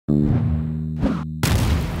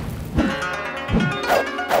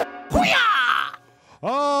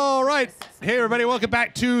Hey everybody, welcome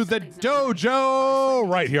back to the Dojo,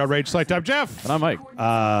 right here on Rage Select. I'm Jeff. And I'm Mike.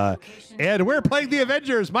 And we're playing the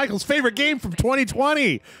Avengers, Michael's favorite game from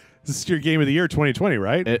 2020. This is your game of the year 2020,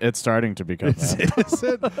 right? It's starting to become that. Is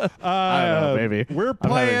it? I don't know, maybe. We're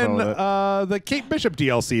playing the Kate Bishop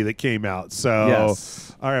DLC that came out. So,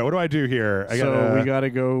 yes. All right, what do I do here? We got to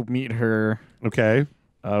go meet her. Okay.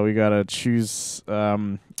 We got to choose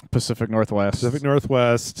Pacific Northwest. Pacific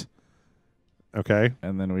Northwest. Okay.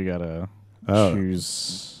 And then we got to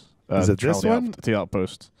choose... is it this one? The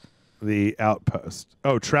Outpost. The Outpost.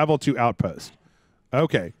 Oh, travel to Outpost.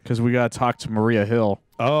 Okay. Because we got to talk to Maria Hill.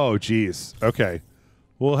 Oh, geez. Okay.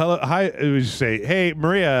 Well, hello. Hi. We should say, hey,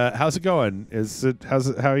 Maria, how's it going?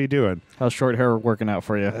 How are you doing? How's short hair working out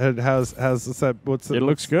for you? How's that? It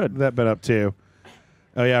looks good. That been up to?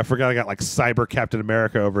 Oh yeah, I forgot I got like Cyber Captain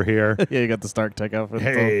America over here. Yeah, you got the Stark Tech outfit.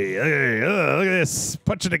 Hey, look at this,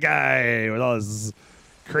 punching a guy with all his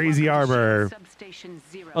crazy armor.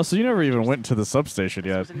 Oh, so you never even went to the substation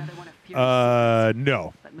yet?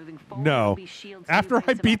 No. After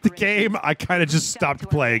I beat the game, I kind of just stopped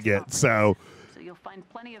playing it. So you'll find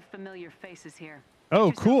plenty of familiar faces here.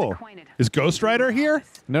 Oh, cool. Is Ghost Rider here?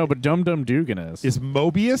 No, but Dum Dum Dugan is. Is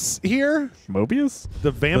Mobius here? Mobius?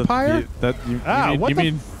 The vampire? You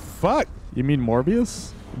mean fuck? You mean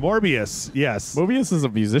Morbius? Morbius, yes. Mobius is a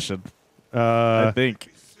musician. I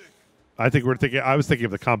think. I was thinking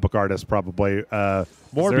of the comic book artist, probably.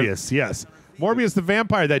 Morbius, yes. Morbius the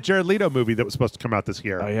vampire, that Jared Leto movie that was supposed to come out this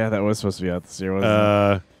year. Oh yeah, that was supposed to be out this year,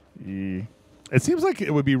 wasn't it? It seems like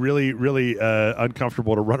it would be really, really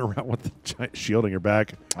uncomfortable to run around with the giant shield on your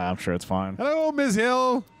back. I'm sure it's fine. Hello, Ms.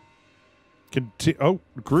 Hill.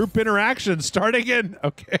 Group interaction starting in.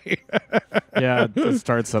 Okay. Yeah, it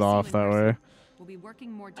starts it off that way. We'll be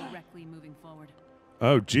working more directly moving forward.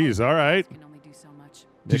 Oh, geez. All right. Can only do so much.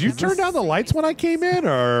 Did you turn down the lights when I came in,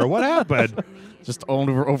 or what happened? Just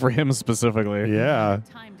over him specifically. Yeah.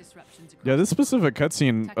 Yeah, this specific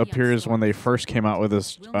cutscene appears when they first came out with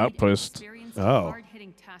this outpost. Oh.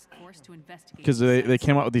 Because they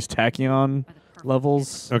came out with these tachyon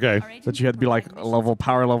levels. Okay. That you had to be like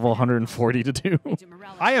power level 140 to do.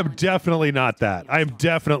 I am definitely not that. I'm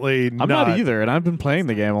definitely not. I'm not either, and I've been playing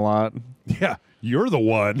the game a lot. Yeah, you're the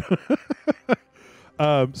one.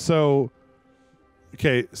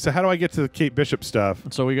 Okay, so how do I get to the Kate Bishop stuff?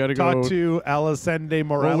 So we got to talk to Alessandra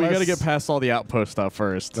Morales. Well, we got to get past all the outpost stuff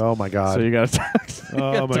first. Oh my god. So you got to talk.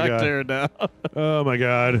 Oh my god. To her now. Oh my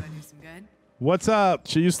god. What's up?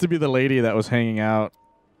 She used to be the lady that was hanging out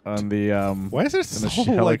on the why is there so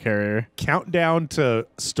helicarrier countdown to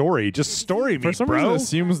story? Just story me, For some bro. reason, it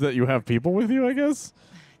assumes that you have people with you. I guess,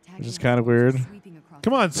 which is kind of weird.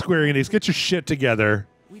 Come on, Square Enix, get your shit together.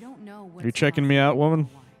 Are you checking me out, woman?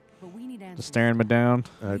 Just staring me down.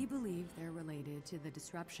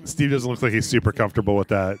 Steve doesn't look like he's super comfortable with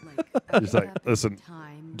that. He's like, listen,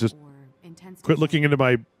 just quit looking into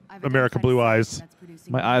my America blue eyes.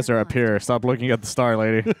 My eyes are up here. Stop looking at the star,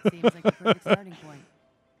 lady.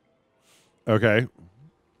 Okay.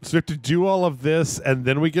 So we have to do all of this, and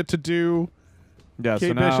then we get to do yeah, Kate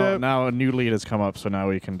so Bishop? now a new lead has come up, so now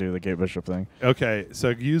we can do the Kate Bishop thing. Okay, so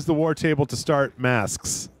use the war table to start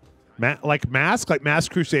masks. Like Mass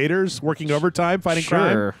Crusaders working overtime, fighting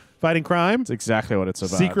crime? Fighting crime? That's exactly what it's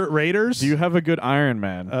about. Secret Raiders? Do you have a good Iron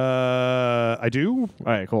Man? I do. All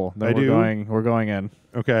right, cool. Then we're going in.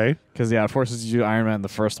 Okay. Because, yeah, it forces you to do Iron Man the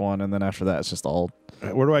first one, and then after that, it's just all...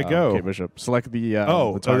 Where do I go? Kate Bishop. Select the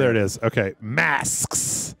there it is. Okay.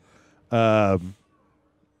 Masks.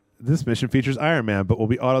 This mission features Iron Man, but will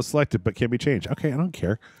be auto-selected, but can be changed. Okay, I don't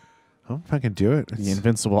care. I don't fucking do it. The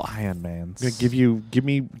invincible Iron Man. I'm gonna give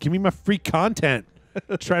me my free content.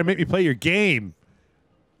 Try to make me play your game.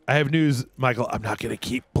 I have news, Michael. I'm not gonna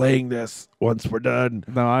keep playing this once we're done.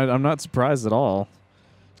 No, I'm not surprised at all.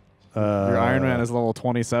 Your Iron Man is level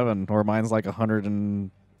 27, or mine's like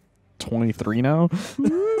 123 now.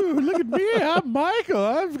 Ooh, look at me. I'm Michael.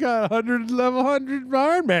 I've got level 100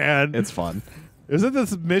 Iron Man. It's fun. Isn't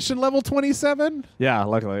this mission level 27? Yeah,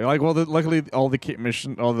 luckily. Luckily all the Kate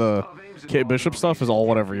Bishop stuff is all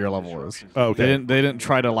whatever your level is. Oh, okay. They didn't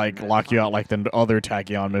try to like lock you out like the other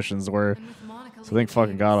Tachyon missions were. So thank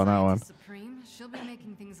fucking God on that one. She'll be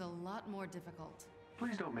making things a lot more difficult.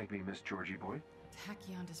 Please don't make me Miss Georgie boy.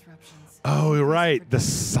 Tachyon disruptions. Oh, right. The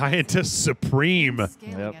Scientist Supreme.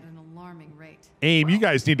 Scaling at an alarming rate. AIM, you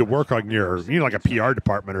guys need to work on you need like a PR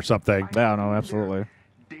department or something. Yeah, no, absolutely.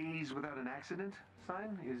 Days without an accident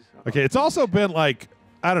sign is Okay, it's also been like,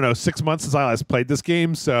 I don't know, 6 months since I last played this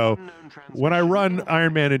game, so when I run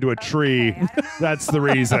Iron Man into a tree, that's the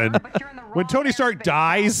reason. When Tony Stark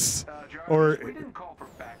dies, or... we didn't call for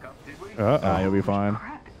backup, did we? You'll be fine.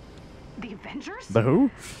 The Avengers? The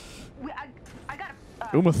who? I got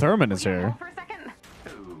Uma Thurman is here. For a second.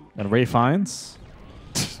 And Ray Fiennes.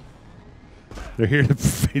 They're here to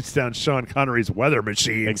face down Sean Connery's weather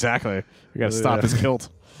machine. Exactly. We gotta stop his kilt.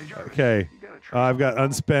 Okay. I've got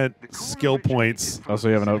unspent skill points. Also,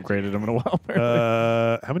 you haven't upgraded him in a while.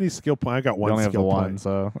 How many skill points? I got one You only have the skill one, point.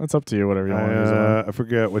 so it's up to you. Whatever you want to use. It on. I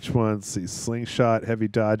forget which one. Let's see. Slingshot, heavy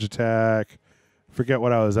dodge attack. Forget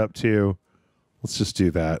what I was up to. Let's just do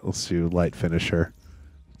that. Let's do light finisher.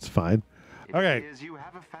 It's fine. Okay. You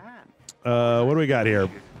have a fan. What do we got here?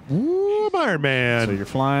 Ooh, I'm Iron Man. So you're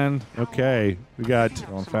flying, Okay. We got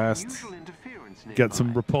going fast. got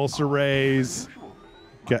some repulsor rays.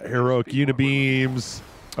 Got heroic unibeams.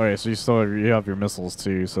 Okay, so you have your missiles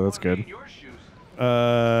too, so that's good.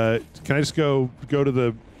 Can I just go to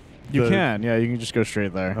the? You can, yeah, you can just go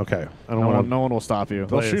straight there. Okay. I don't No want one, no one will stop you.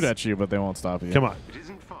 They'll Please. shoot at you, but they won't stop you. Come on. It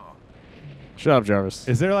isn't far. Shut up, Jarvis.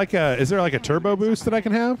 Is there like a turbo boost that I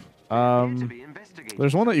can have?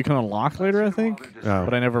 There's one that you can unlock later, I think, Oh.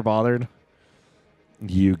 but I never bothered.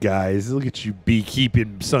 You guys, look at you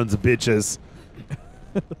beekeeping sons of bitches.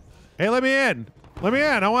 Hey, let me in. Let me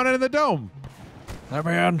in. I want it in the dome. Hey,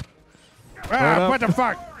 man. Ah, what the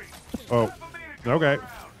fuck? Oh, okay.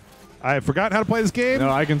 I forgot how to play this game. No,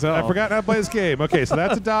 I can tell. I forgot how to play this game. Okay, so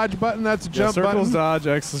that's a dodge button. That's a Yeah, jump circles button. dodge,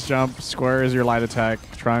 X is jump, square is your light attack,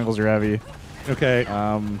 triangles your heavy. Okay.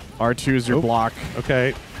 R2 is your Oh. block.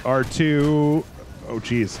 Okay. R2. Oh,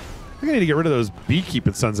 jeez. I think I need to get rid of those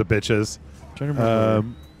beekeeping sons of bitches. Trying to remember.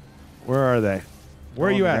 Where are they? Where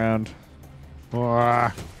are you at? Ground.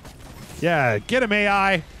 Ah. Yeah, get him,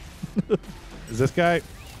 AI. Is this guy?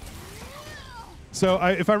 So,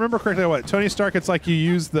 if I remember correctly, what Tony Stark? It's like you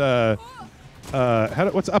use the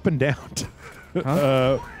what's up and down?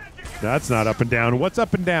 Huh? That's not up and down. What's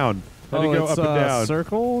up and down? How do you go it's up and down?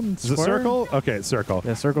 circle and Is it square? circle? Okay, it's circle.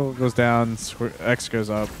 Yeah, circle goes down, X goes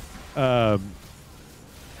up. Or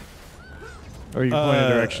you can point in a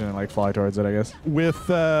direction and like fly towards it, I guess. With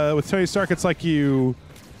Tony Stark, it's like you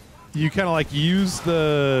kind of like use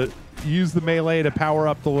the melee to power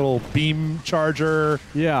up the little beam charger.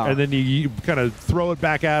 Yeah. And then you kind of throw it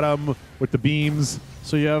back at him with the beams.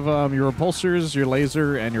 So you have your repulsors, your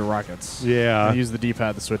laser, and your rockets. Yeah. And use the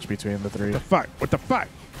D-pad to switch between the three. Fuck! What the fuck?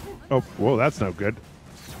 Oh, whoa, that's no good.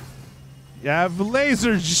 You have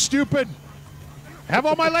lasers, you stupid! Have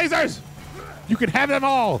all my lasers! You can have them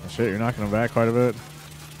all! Shit, you're knocking them back quite a bit.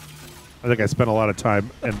 I think I spent a lot of time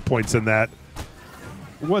and points in that.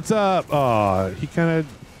 What's up? Oh, he kind of...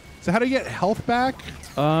 So how do you get health back?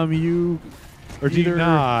 You Or do you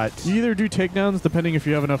not? You either do takedowns, depending if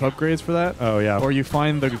you have enough upgrades for that. Oh, yeah. Or you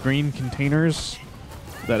find the green containers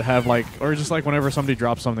that have like, or just like whenever somebody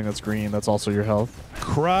drops something that's green, that's also your health.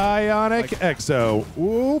 Cryonic Exo.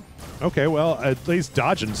 Ooh. Okay, well, at least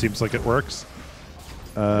dodging seems like it works.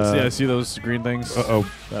 Yeah, I see those green things.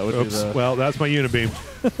 Uh-oh. That would Oops. be the... Well, that's my unibeam.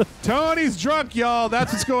 Tony's drunk, y'all.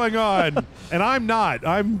 That's what's going on. And I'm not.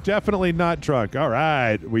 I'm definitely not drunk. All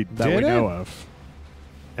right. We that did we it. know of.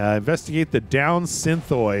 Investigate the down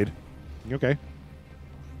synthoid. Okay.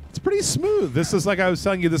 It's pretty smooth. This is like I was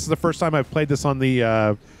telling you, this is the first time I've played this on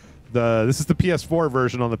the this is the PS4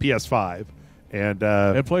 version on the PS5. And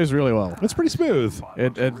It plays really well. it's pretty smooth.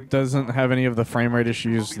 It doesn't have any of the frame rate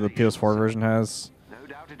issues the PS4 version has.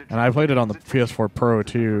 And I played it on the PS4 Pro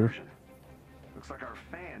too. Looks like our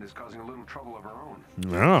fan is causing a little trouble of her own.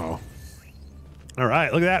 Oh. All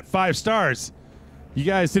right, look at that. 5 stars. You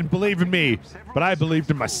guys didn't believe in me, but I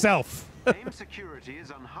believed in myself. AIM security is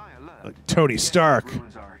on high alert. Like Tony Stark.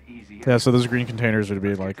 Ruins are easy. Yeah, so those green containers would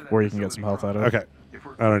be like where you can get some health out of. Okay. If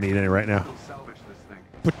we're I don't need any right now. we'll salvage this thing.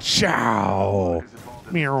 Pachow. Is involved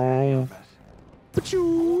in Meow.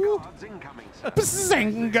 Pachoo. God's incoming.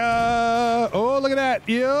 Bazinga. Oh, look at that.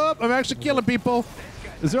 Yep, I'm actually killing people.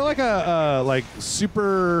 Is there like a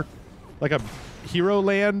super, like a Hero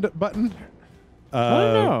Land button? I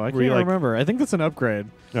don't know. I where you, can't like- remember. I think that's an upgrade.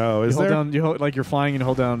 Oh, You is hold there? down, like you're flying and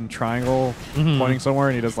hold down triangle, pointing somewhere,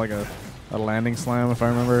 and he does like a landing slam, if I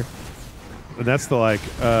remember. And that's the like,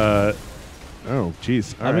 oh,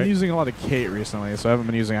 jeez. All I've right. been using a lot of Kate recently, so I haven't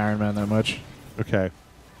been using Iron Man that much. Okay.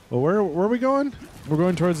 Well, where are we going? We're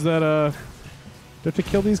going towards that. Do I have to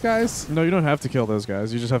kill these guys? No, you don't have to kill those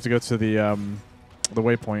guys. You just have to go to the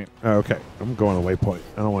waypoint. Oh, okay. I'm going to waypoint.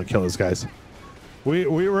 I don't want to kill those guys.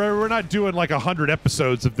 We're not doing like 100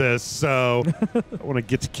 episodes of this, so I want to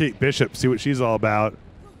get to Kate Bishop, see what she's all about.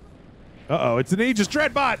 Uh-oh, it's an Aegis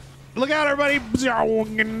Dreadbot. Look out, everybody.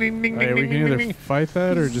 Hey, we can either fight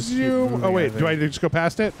that or just keep Zoom. moving, Oh, wait. Do I think. just go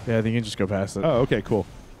past it? Yeah, I think you can just go past it. Oh, okay, cool.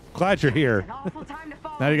 Glad you're here. An awful time to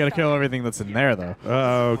fall Now you got to kill everything that's in there, though.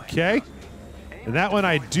 Okay. And that one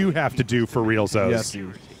I do have to do for real, Zos. Yes.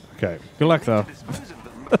 Okay. Good luck, though.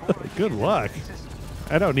 Good luck.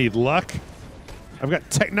 I don't need luck. I've got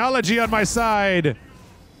technology on my side.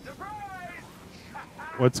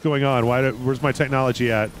 What's going on? Where's my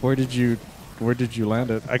technology at? Where did you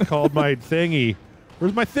land it? I called my thingy.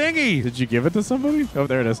 Where's my thingy? Did you give it to somebody? Oh,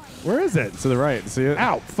 there it is. Where is it? To the right. See it?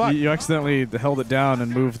 Ow! Fuck! You accidentally held it down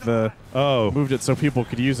and moved it so people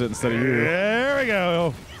could use it instead of you. There we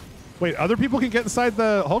go. Wait, other people can get inside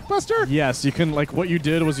the Hulkbuster? Yes, you can. Like what you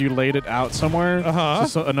did was you laid it out somewhere,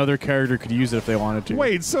 so another character could use it if they wanted to.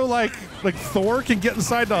 Wait, so like Thor can get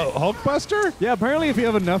inside the Hulkbuster? Yeah, apparently if you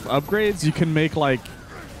have enough upgrades, you can make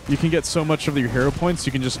you can get so much of your hero points,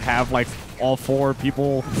 you can just have like all 4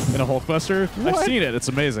 people in a Hulkbuster. What? I've seen it; it's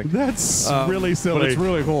amazing. That's really silly. But it's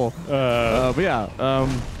really cool.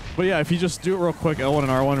 But yeah, if you just do it real quick, L1 and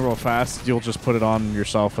R1 real fast, you'll just put it on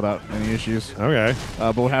yourself without any issues. Okay.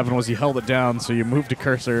 But what happened was you held it down, so you moved a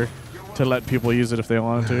cursor to let people use it if they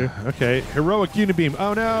wanted to. Okay. Heroic Unibeam.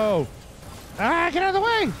 Oh no! Ah! Get out of the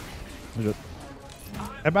way!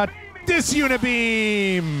 How about this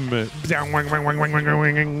Unibeam?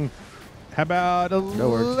 How about a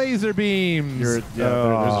laser beam? There's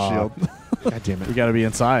a shield. God damn it! You got to be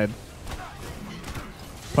inside.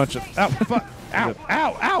 Punch it. Ow! Fuck! Ow!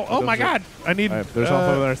 Ow! Ow! Oh my God! I need. Right, there's health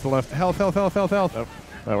over there to the left. Health! Oh,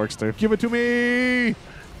 that works too. Give it to me!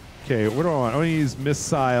 Okay, what do I want? I want to use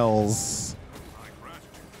missiles.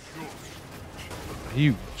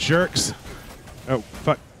 You jerks! Oh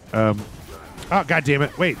fuck! Oh God damn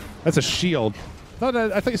it! Wait, that's a shield.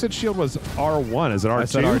 I thought you said shield was R1. Is it R2? I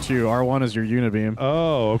said R2. R1 is your Unibeam.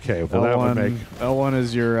 Oh, okay. Well, that would make L1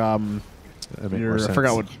 is your I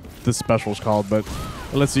forgot what this special is called, but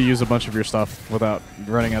it lets you use a bunch of your stuff without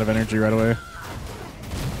running out of energy right away.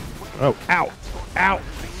 Oh! Ow! Ow!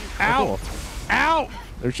 Ow! Cool. Ow!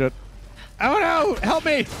 There's shit. Oh no! Help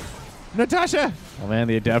me, Natasha! Oh man,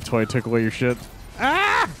 the Adaptoid took away your shit.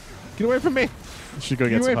 Ah! Get away from me! You should go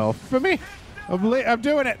Get get away some health. from me! I'm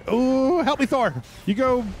doing it. Ooh, help me, Thor! You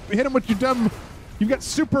go hit him with your dumb. You've got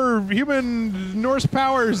superhuman Norse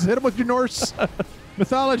powers. Hit him with your Norse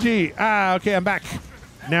mythology. Ah, okay, I'm back.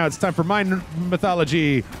 Now it's time for my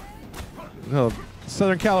mythology. Oh,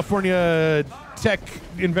 Southern California tech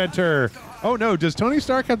inventor. Oh no, does Tony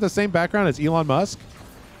Stark have the same background as Elon Musk?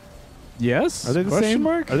 Yes. Are they the same?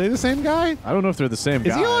 Are they the same guy? I don't know if they're the same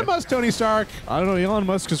Is guy. Elon Musk Tony Stark? I don't know. Elon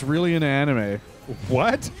Musk is really into anime.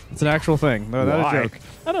 What? It's an actual thing. No, that's Why? a joke.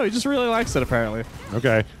 I know. He just really likes it, apparently.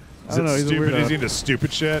 Okay. I don't know, he's a stupid? weirdo. Is he into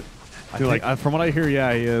stupid shit? From what I hear,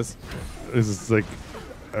 yeah, he is. This is like.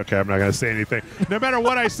 Okay, I'm not gonna say anything. No matter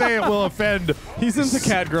what I say, it will offend. He's into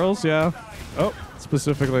cat girls, yeah. Oh,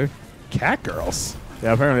 specifically. Cat girls.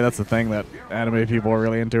 Yeah, apparently that's the thing that anime people are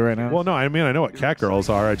really into right now. Well, no, I mean I know what cat girls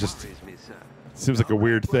are. I just seems like a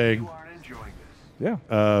weird thing. yeah.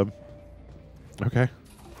 Okay.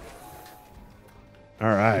 All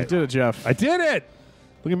right. You did it, Jeff. I did it.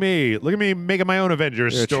 Look at me. Look at me making my own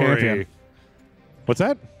Avengers You're a story. champion. What's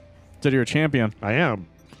that? Did you're a champion. I am.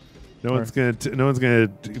 No one's gonna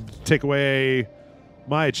take away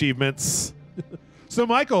my achievements. So,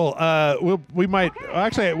 Michael, we might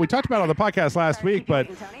actually we talked about it on the podcast last week, but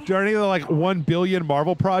are any of the like 1 billion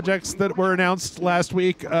Marvel projects that were announced last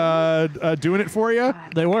week doing it for you?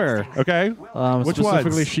 They were. Okay. Which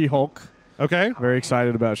specifically ones? She-Hulk. Okay. Very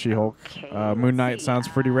excited about She-Hulk. Moon Knight sounds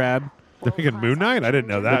pretty rad. They're making Moon Knight? I didn't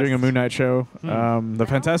know that. They're doing a Moon Knight show. The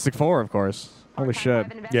Fantastic Four, of course. Holy shit.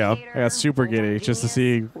 Yeah. I got super giddy just to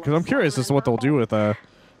see, because I'm curious as to what they'll do with the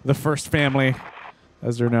First Family,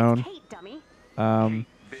 as they're known.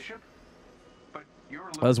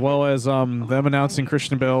 As well as them announcing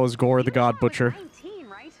Christian Bale as Gore the God Butcher,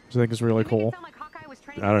 which I think is really cool.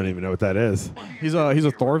 I don't even know what that is. He's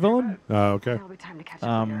a Thor villain. Oh, okay.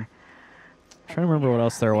 Trying to remember what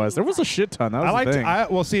else there was. There was a shit ton. That was the thing.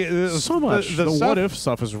 Well, see, So much. The stuff, what if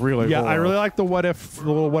stuff is really yeah, cool. I really like the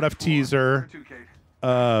little what if teaser.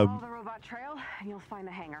 I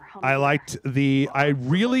liked I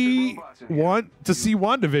really want to see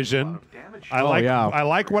WandaVision. I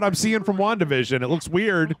like what I'm seeing from WandaVision. It looks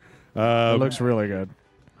weird. It looks really good.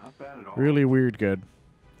 Really weird good.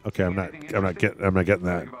 Okay, I'm not getting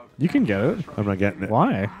that. You can get it. I'm not getting it.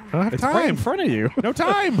 Why? I don't have It's right in time. front of you. No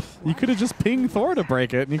time. You could have just pinged Thor to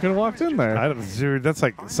break it, and you could have walked in there. Dude, that's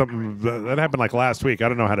like something that happened like last week. I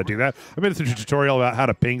don't know how to do that. I made a tutorial about how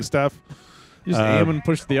to ping stuff. You just aim and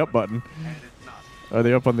push the up button. Or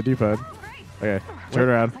the up on the D-pad. Okay, turn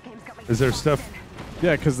around. Is there stuff?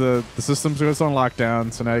 Yeah, because the system's goes on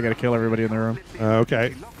lockdown, so now you got to kill everybody in the room.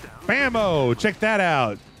 Okay. Bammo! Check that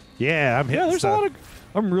out. Yeah, I'm hitting Yeah, there's stuff. a lot of.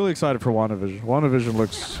 I'm really excited for WandaVision. WandaVision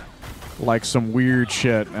looks like some weird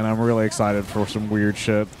shit, and I'm really excited for some weird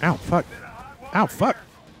shit. Ow, fuck. Ow, fuck.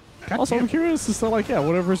 God Also, damn. I'm curious as to like, yeah,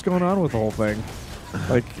 whatever's going on with the whole thing.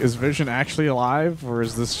 Like, is Vision actually alive, or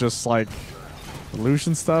is this just like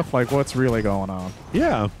illusion stuff? Like, what's really going on?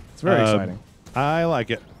 Yeah. It's very exciting. I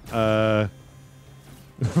like it. Poor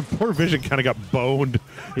Vision kind of got boned.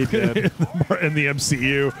 He did. in the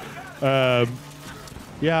MCU.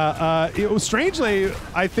 It was strangely,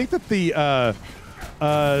 I think that the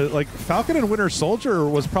like Falcon and Winter Soldier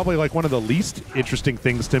was probably like one of the least interesting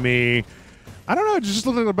things to me. I don't know, it just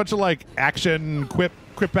looked like a bunch of like action, quip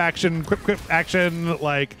action, quip action,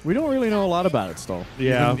 like We don't really know a lot about it still.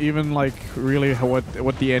 Yeah. Even like really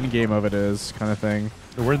what the end game of it is, kind of thing.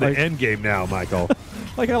 we're in the like- end game now, Michael.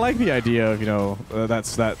 Like, I like the idea of, you know, that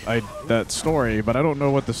story, but I don't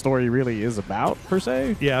know what the story really is about per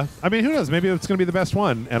se. Yeah. I mean, who knows? Maybe it's going to be the best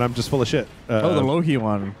one, and I'm just full of shit. Oh, the Loki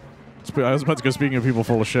one. I was about to go, speaking of people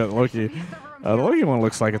full of shit, Loki. The Loki one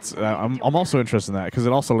looks like it's... I'm also interested in that, because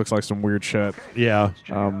it also looks like some weird shit. Yeah.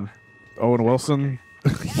 Owen Wilson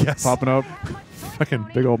Yes. popping up. Fucking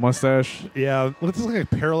Big old mustache. Yeah. It's like a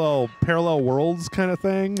parallel worlds kind of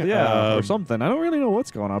thing. Yeah, or something. I don't really know what's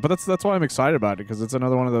going on, but that's why I'm excited about it, because it's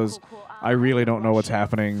another one of those I really don't know what's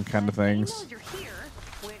happening kind of things.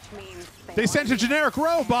 They sent a generic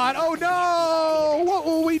robot. Oh no! What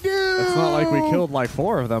will we do? It's not like we killed like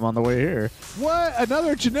 4 of them on the way here. What?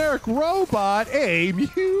 Another generic robot? Aim,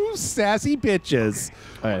 you sassy bitches.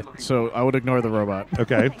 Okay, so I would ignore the robot.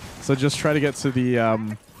 Okay. So just try to get to the You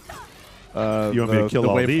want me to kill the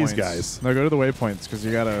all these waypoints. guys? No, go to the waypoints, because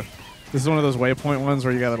you gotta. This is one of those waypoint ones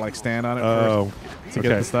where you gotta like stand on it Oh. first to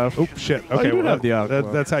get the stuff. Oh shit. Oh, Okay. you do well, have the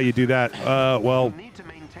alcohol. that's how you do that. Well.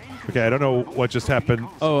 Okay. I don't know what just happened.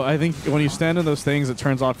 Oh, I think when you stand in those things, it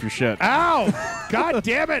turns off your shit. Ow! God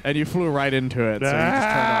damn it! And you flew right into it, so you just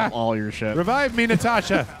turned off all your shit. Revive me,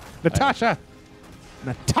 Natasha. Natasha.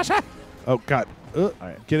 Natasha. Oh God.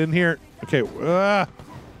 right. Get in here. Okay.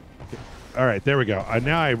 All right. There we go.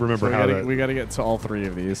 Now I remember So how to. we gotta get to all 3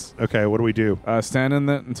 of these. Okay. What do we do? Stand in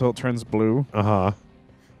it until it turns blue. Uh-huh.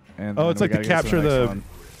 And Oh, then it's we like to gotta get capture next the one.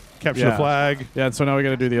 capture the Yeah. flag. Yeah, so now we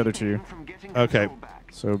gotta do the other 2. Okay.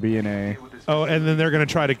 So B and A. Oh, and then they're gonna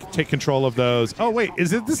try to take control of those. Oh wait, is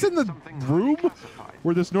this in the room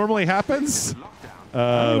where this normally happens?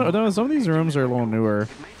 No, some of these rooms are a little newer.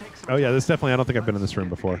 Oh yeah, this definitely. I don't think I've been in this room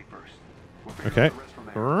before. Okay.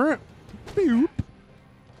 Boop.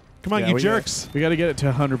 Come on, Yeah, you we jerks! We gotta get it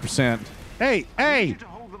to 100%. Hey, hey!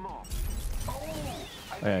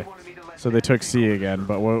 Okay. So they took C again,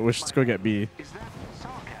 but we should go get B.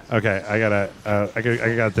 Okay, I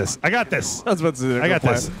got this. I got this. That's what I got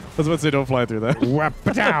this. That's what they don't fly through that.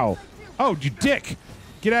 Wapatow. Oh, you dick!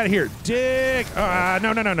 Get out of here, dick!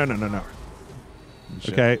 No.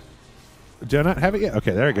 Shit. Okay. Do I not have it yet?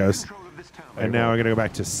 Okay, there it goes. And now we're gonna go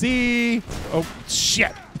back to C. Oh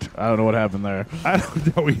shit! I don't know what happened there. I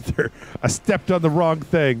don't know either. I stepped on the wrong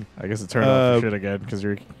thing. I guess it turned off your shit again because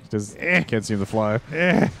you just can't seem to fly.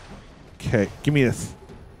 Okay, give me this.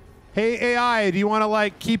 Hey AI, do you want to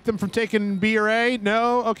like keep them from taking B or A?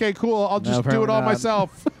 No. Okay, cool. I'll just do it apparently all not.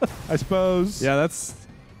 myself. I suppose. Yeah, that's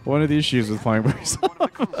one of the issues with playing by yourself.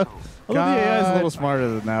 Although the AI is a little smarter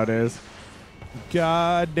than nowadays.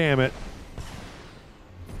 God damn it.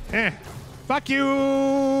 Fuck you.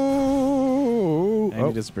 And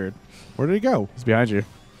he disappeared. Where did he go? He's behind you.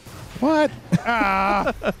 What?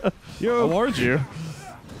 I You. warned you.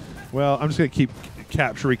 Well, I'm just gonna keep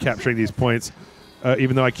recapturing these points,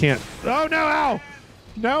 even though I can't. Oh no! Ow!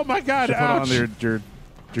 No, my God! Should put Ouch! on your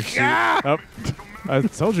seat. Ah! Oh. I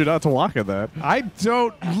told you not to walk in that. I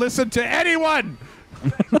don't listen to anyone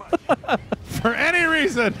for any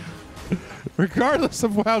reason, regardless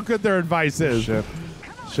of how good their advice is.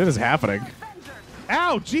 Shit is happening.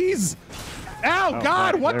 Ow! Jeez! Ow! Oh,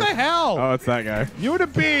 God! right, What there. the hell? Oh, it's that guy.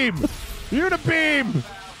 Unibeam! Unibeam!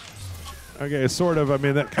 Okay, sort of. I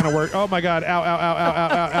mean, that kind of worked. Oh my God! Ow! Ow! Ow! Ow!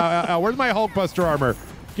 Ow! Ow! Ow! Ow! Where's my Hulkbuster armor?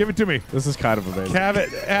 Give it to me. This is kind of amazing. Have it.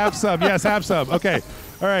 Have some. Yes, have some. Okay.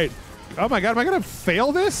 All right. Oh my God! Am I gonna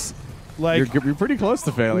fail this? Like, You're pretty close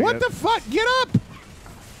to failing what it. the fuck? Get up!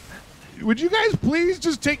 Would you guys please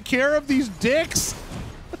just take care of these dicks?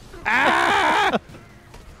 Ah!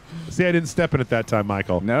 See, I didn't step in it that time,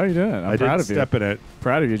 Michael. No, you didn't. I'm I proud didn't of you. step in it.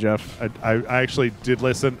 Proud of you, Jeff. I actually did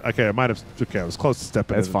listen. Okay, I might have. Okay, I was close to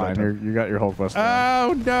stepping in. That's it fine. that time. You got your Hulkbuster.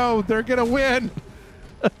 on. Oh no, they're gonna win!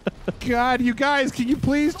 God, you guys, can you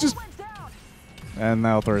please just And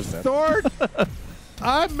now Thor's dead. Thor?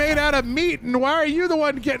 I'm made out of meat, and why are you the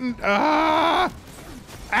one getting? Ah!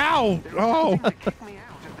 Ow! Oh!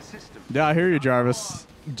 Yeah, I hear you, Jarvis.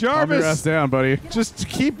 Calm your ass Jarvis, down, buddy. just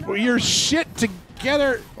keep your shit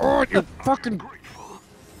together. Oh, you fucking.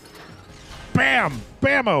 Bam!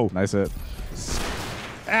 Bammo! Nice hit.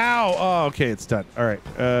 Ow! Oh, okay, it's done. All right.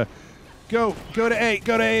 Go to A.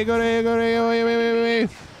 Go to A. Go to A. Go to A. Wait.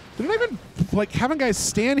 They're not even like having guys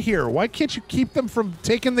stand here. Why can't you keep them from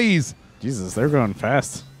taking these? Jesus, they're going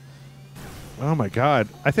fast. Oh my God!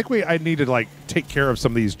 I think I need to like take care of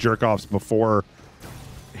some of these jerk offs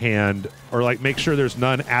beforehand, or like make sure there's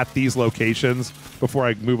none at these locations before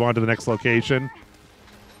I move on to the next location.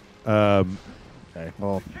 Okay,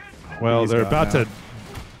 well, They're gone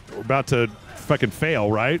about to fucking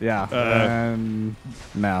fail, right? yeah. And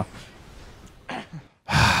now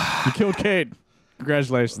you killed Kate.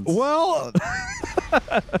 Congratulations. Well,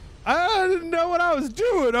 I didn't know what I was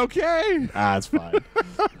doing. Okay. It's fine.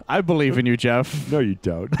 I believe in you, Jeff. No, you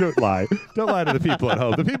don't. Don't lie. Don't lie to the people at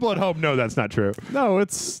home. The people at home know that's not true. No,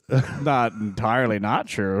 it's not entirely not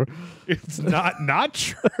true. It's not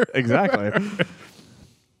true. Exactly.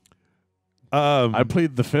 I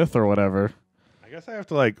plead the fifth or whatever. I guess I have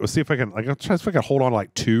to like see if I can. Like, I'll try to see if I can hold on to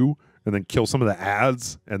like 2 and then kill some of the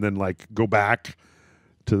ads and then like go back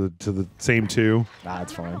to the same 2.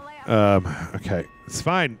 It's fine. Okay, it's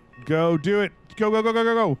fine. Go do it.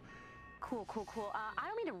 Go. Cool. I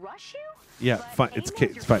don't mean to rush you. Yeah, but fine. It's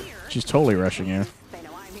anyone's it's fine. here, She's totally rushing you. they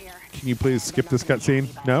know I'm here. Can you please skip this cutscene?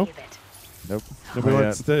 No. Give it. Nope. Nobody Not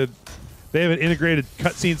wants yet. to. They haven't integrated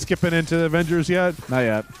cutscene skipping into Avengers yet. Not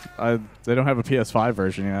yet. They don't have a PS5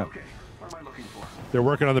 version yet. Okay, what am I looking for? They're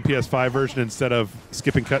working on the PS5 version instead of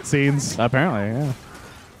skipping cutscenes. Apparently, yeah.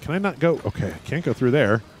 Can I not go? Okay, I can't go through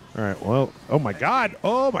there. All right. Well. Oh my God.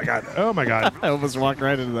 Oh my God. Oh my God. I almost walked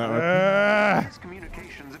right into that one. These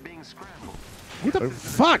communications are being scrambled. What the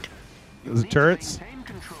fuck? Those turrets. Maintain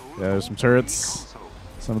control Yeah, there's some turrets. console.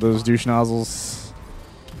 Some of those douche nozzles.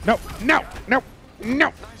 No.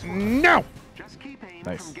 Just keep aim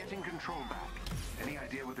Nice. from getting control back. Any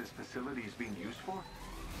idea what this facility is being used for?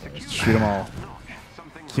 Just shoot them all.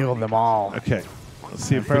 Something Kill them all. Okay. Let's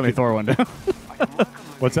see if we Apparently can- Thor went down.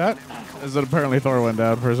 What's that? Is it apparently Thor went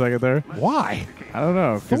down for a second there? Why? I don't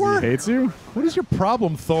know. Because Thor? he hates you? What is your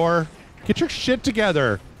problem, Thor? Get your shit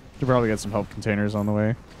together. Should probably get some help containers on the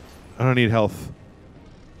way. I don't need health.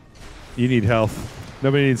 You need health.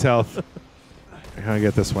 Nobody needs health. I gotta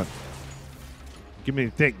get this one. Give me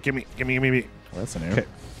the thing. Give me. Well, that's a new. Okay.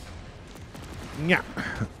 Yeah.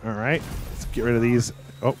 All right. Let's get rid of these.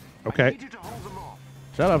 Oh, okay. need you to hold them off.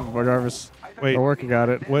 Shut up, Jarvis. Wait. We're working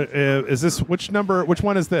on it. What is this? Which number? Which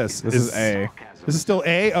one is this? This is A. This is still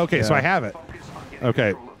A? Okay, so Yeah. I have it. Focus on getting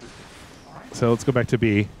Okay. control of this. So let's go back to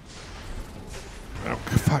B. Oh,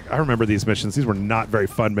 fuck. I remember these missions. These were not very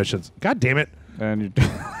fun missions. God damn it. And you.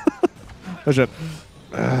 Oh, shit.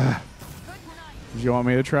 Do you want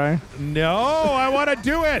me to try? No, I want to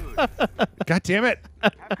do it. God damn it.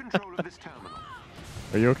 Have control of this terminal.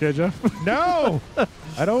 Are you okay, Jeff? No.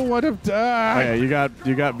 I don't want to die. Oh, yeah,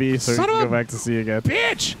 you got B, so Son you of can a go back to C again.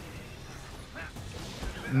 Bitch.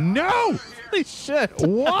 No. Holy shit.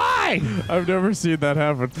 Why? I've never seen that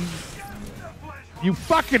happen. You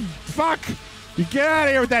fucking fuck. You get out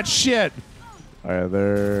of here with that shit. All right,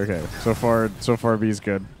 there. Okay, so far B's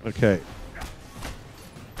good. Okay.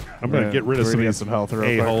 I'm going to Yeah, get rid of we're some gonna of get these some health real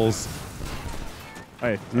quick. a-holes.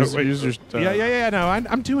 Hey, Oh, wait. use your. Yeah. No,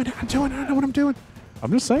 I'm doing it. I know what I'm doing.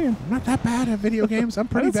 I'm just saying. I'm not that bad at video games. I'm I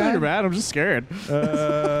pretty didn't say bad. you're bad. I'm just scared.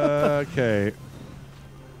 Okay.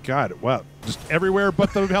 God, wow. Just everywhere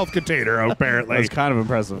but the health container, apparently. That's kind of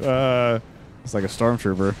impressive. It's like a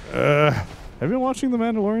stormtrooper. Have you been watching The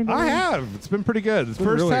Mandalorian? I have. It's been pretty good. The been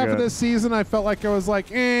first really half of good. this season, I felt like I was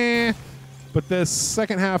like, eh. But this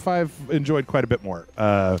second half, I've enjoyed quite a bit more.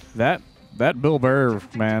 That Bill Burr,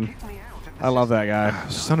 man. I love that guy.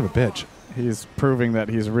 Son of a bitch. He's proving that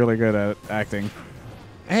he's really good at acting.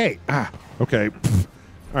 Hey. Okay. Pfft.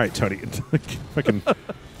 All right, Tony. Fucking.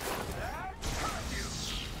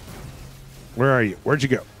 Where are you? Where'd you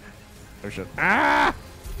go? Oh shit. That's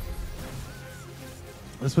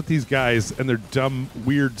what these guys and their dumb,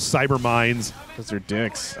 weird cyber minds. Because they're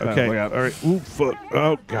dicks. Okay. Look out. All right. Ooh, fuck.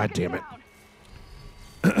 Oh, God damn it.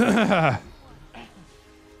 I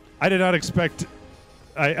did not expect.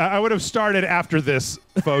 I would have started after this,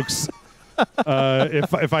 folks,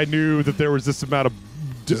 if I knew that there was this amount of.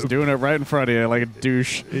 Just doing it right in front of you like a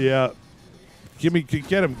douche. Yeah. Get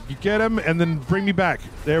him. You get him, and then bring me back.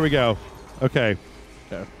 There we go. Okay.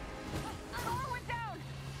 Okay.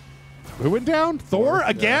 Who went down? Thor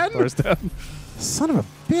again? Yeah, Thor's down. Son of a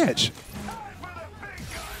bitch.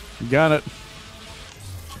 You got it.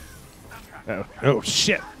 Oh. Oh,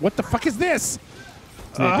 shit. What the fuck is this?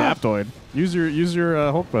 It's the Adaptoid. Use your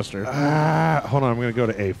Hulkbuster. Hold on, I'm gonna go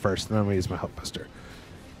to A first, and then I'm gonna use my Hulkbuster.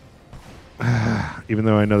 Even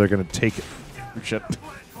though I know they're gonna take it. Shit.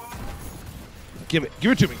 Give it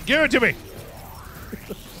to me, give it to me.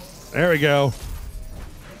 There we go.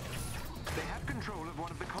 They have control of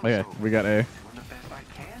one of the Oh yeah, we got A. Run the best I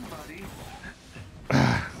can,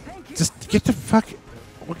 buddy. Just get the fuck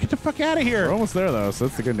out of here. We're almost there though, so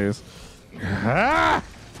that's the good news.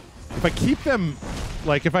 If I keep them,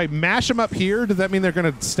 like, if I mash them up here, does that mean they're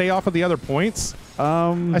going to stay off of the other points?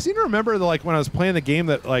 I seem to remember, like, when I was playing the game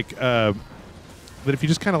that, like, that if you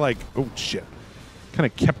just kind of, like, oh, shit, kind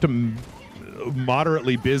of kept them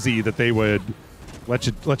moderately busy, that they would let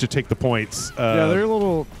you take the points. Yeah, they're a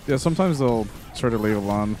little. Yeah, sometimes they'll sort of leave it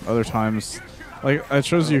alone. Other times, like, it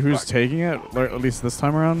shows you who's taking it. Or at least this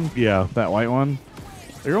time around. Yeah. That white one.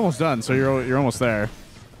 You're almost done, so you're almost there.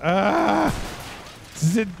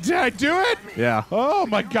 Did I do it? Yeah. Oh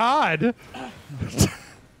my God!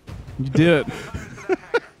 You did it.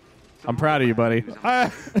 I'm proud of you, buddy.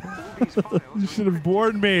 You should have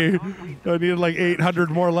warned me. I needed like 800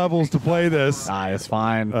 more levels to play this. Ah, it's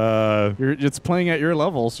fine. It's playing at your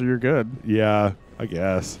level, so you're good. Yeah, I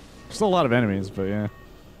guess. Still a lot of enemies, but yeah.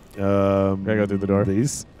 Gotta go through the door.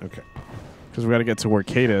 These? Okay. Because we gotta get to where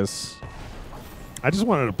Kate is. I just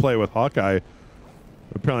wanted to play with Hawkeye.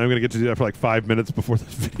 Apparently, I'm going to get to do that for like 5 minutes before the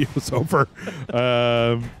video is over.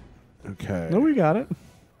 Okay. No, we got it.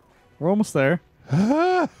 We're almost there.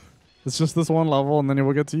 It's just this one level, and then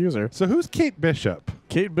we'll get to use her. So who's Kate Bishop?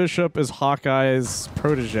 Kate Bishop is Hawkeye's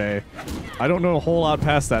protege. I don't know a whole lot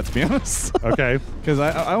past that, to be honest. Okay. Because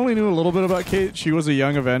I only knew a little bit about Kate. She was a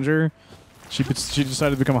young Avenger. She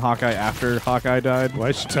decided to become a Hawkeye after Hawkeye died. Why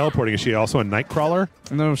is she teleporting? Is she also a Nightcrawler?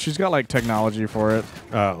 No, she's got like technology for it.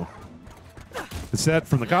 Oh. Is that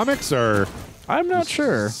from the comics, or? I'm not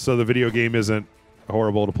sure. So the video game isn't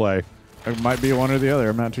horrible to play? It might be one or the other.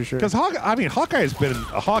 I'm not too sure. Because Hawkeye has been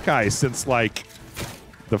a Hawkeye since like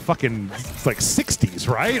the fucking like 60s,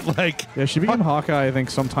 right? Like, yeah, she became Hawkeye, I think,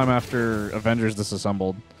 sometime after Avengers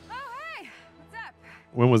Disassembled. Oh, hey. What's up?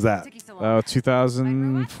 when was that? Took you so long.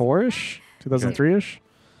 2004-ish, 2003-ish.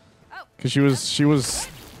 Because she was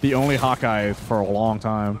the only Hawkeye for a long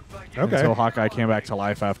time. Okay. Until Hawkeye came back to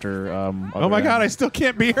life after. Oh my God! I still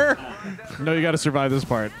can't beat her. No, you got to survive this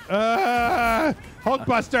part.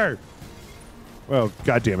 Hulkbuster. Well,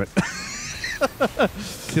 God damn it!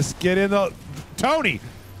 Just get in the Tony.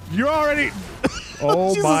 You already. Oh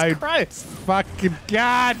Jesus my Christ. fucking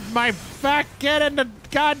God! My fuck! Get in the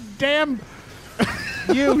goddamn.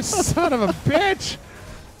 You son of a bitch!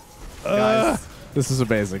 Guys, this is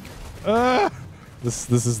amazing.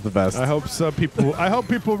 This is the best. I hope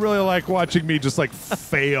people really like watching me just like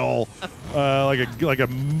fail, like a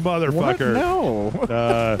motherfucker. What?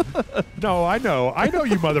 No. No, I know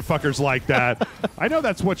you motherfuckers like that. I know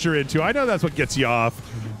that's what you're into. I know that's what gets you off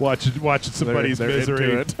watching somebody's They're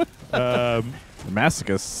misery. into it.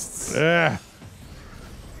 Masochists.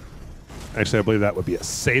 Actually, I believe that would be a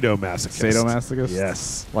sadomasochist. Sadomasochist?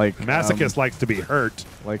 Yes. Like Masochist likes to be hurt.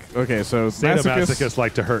 Like okay, so Sadomasochists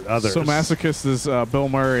like to hurt others. So masochist is Bill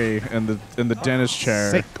Murray in the dentist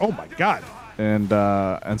chair. Oh my God.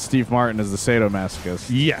 And Steve Martin is the sadomasochist.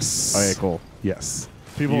 Yes. Okay, cool. Yes.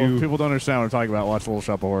 People don't understand what I'm talking about. Watch Little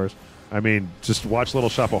Shop of Horrors. I mean, just watch Little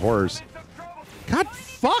Shop of Horrors. God,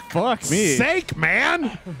 fuck me. sake,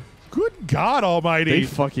 man. Good God Almighty. They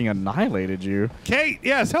fucking annihilated you. Kate,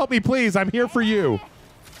 yes, help me, please. I'm here for you.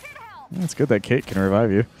 It's good that Kate can revive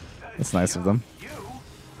you. That's nice of them.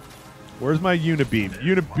 Where's my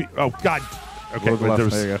Unibeam? Oh, God. Okay, Look but left, there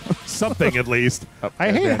was there you go. something at least. Oh,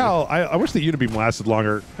 I hate yeah, how I wish the Unibeam lasted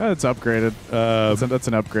longer. It's upgraded. That's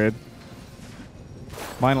an upgrade.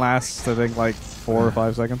 Mine lasts, I think, like 4 or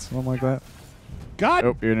 5 seconds, something like that. God.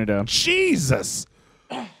 Oh, you're down. Jesus.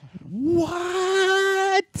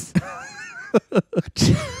 What?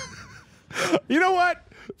 You know what?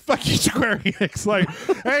 Fuck you, Square Enix. Like,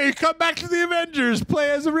 hey, come back to the Avengers.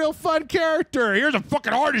 Play as a real fun character. Here's a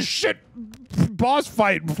fucking hard as shit boss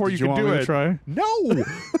fight before you can do it. Try? No.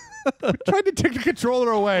 I tried to take the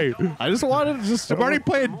controller away. I just wanted to just. I'm already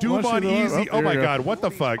playing Doom on easy. Oh my God, what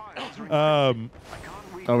the fuck?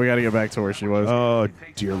 Oh, we got to get back to where she was. Oh,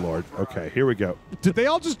 dear Lord. Okay, here we go. Did they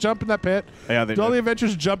all just jump in that pit? Yeah, they did. All did. the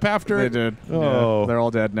Avengers jump after They it? did. Oh. Yeah, they're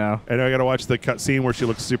all dead now. And I got to watch the cutscene where she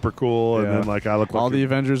looks super cool, and then like I look. All like the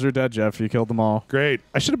Avengers are dead, Jeff. You killed them all. Great.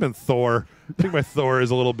 I should have been Thor. I think my Thor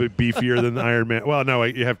is a little bit beefier than Iron Man. Well, no,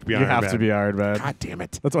 you have to be Iron Man. You have to be Iron Man. God damn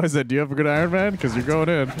it. That's why I said, do you have a good Iron Man? Because you're going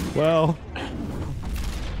in. Well,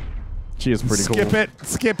 she is pretty cool. Skip it.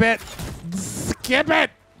 Skip it. Skip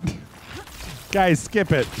it. Guys,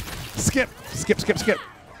 skip it. Skip. Skip, skip, skip.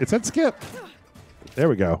 It said skip. There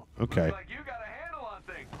we go. Okay. Like you got a handle on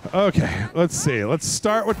things. Okay, let's see. Let's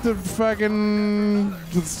start with the fucking...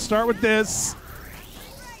 Let's start with this.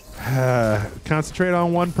 Concentrate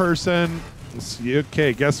on one person.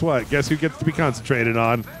 Okay, guess what? Guess who gets to be concentrated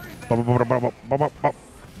on? Nope.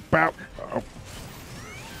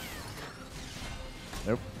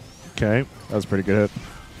 Okay. That was a pretty good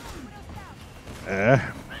hit.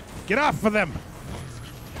 Get off of them!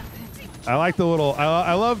 I like the little...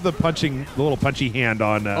 I love the punching... The little punchy hand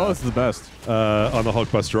on... Oh, this is the best. on the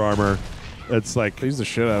Hulkbuster armor. It's like... I use the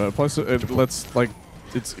shit out of it. Plus, it lets, like...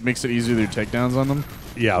 it makes it easier to do takedowns on them.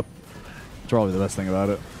 Yeah. It's probably the best thing about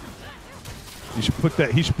it. You should put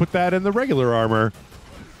that. He should put that in the regular armor.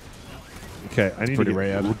 Okay, I need to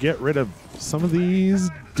rad. get rid of some of these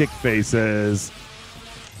dick faces.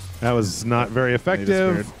 That was not very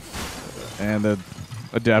effective. And the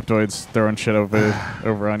Adaptoids throwing shit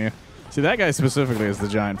over on you. See, that guy specifically is the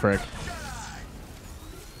giant prick.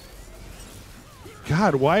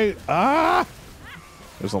 God, why? Ah!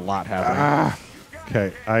 There's a lot happening.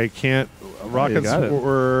 Okay, I can't. Rockets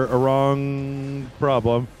were a wrong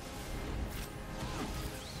problem.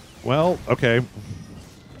 Well, okay.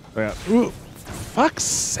 Yeah. Ooh, fuck's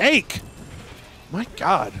sake! My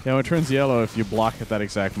God. Yeah, when it turns yellow, if you block at that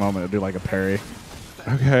exact moment, it'll do like a parry.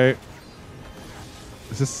 Okay.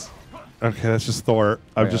 Is this... Okay, that's just Thor.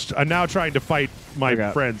 I'm now trying to fight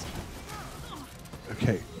my friends.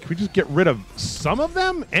 Okay, can we just get rid of some of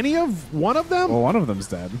them? Any of one of them? Well, one of them's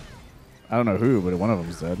dead. I don't know who, but one of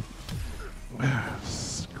them's dead.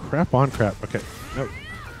 Crap on crap. Okay. No.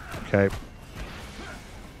 Okay.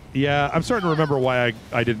 Yeah, I'm starting to remember why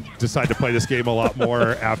I didn't decide to play this game a lot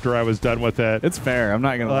more after I was done with it. It's fair. I'm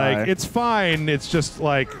not going to lie. It's fine. It's just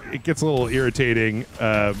like it gets a little irritating.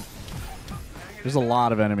 There's a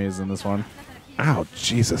lot of enemies in this one. Ow,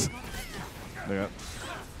 Jesus. Yeah.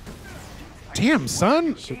 Damn,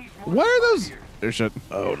 son. What are those? There's shit.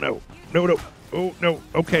 Oh, no. No, no. Oh, no.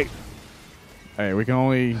 Okay. Hey, we can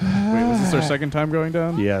only... Wait, was this our second time going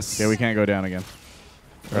down? Yes. Yeah, we can't go down again.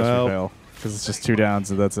 Or else we fail. Because it's just 2 downs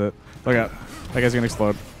and that's it. Look out. That guy's going to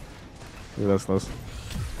explode. Ooh, that's close.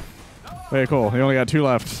 Hey, cool. You only got 2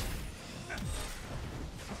 left.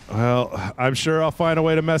 Well, I'm sure I'll find a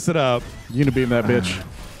way to mess it up. Unibeam that bitch.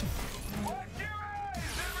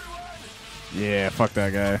 Yeah, fuck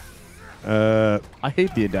that guy. I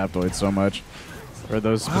hate the Adaptoids so much. Or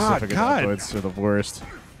those specific Adaptoids are the worst.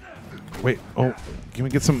 Wait, oh, can we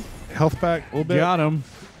get some health back a little bit? Got him.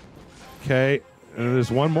 Okay,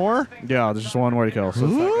 there's one more? Yeah, there's just one more to kill. So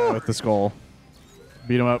it's that guy with the skull.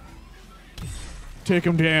 Beat him up. Take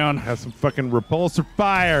him down. Have some fucking repulsor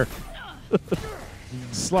fire.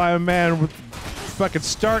 Slime man with fucking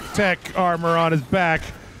Stark Tech armor on his back.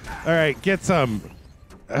 All right, get some.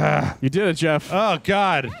 You did it, Jeff. Oh,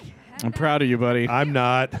 God. I'm proud of you, buddy. I'm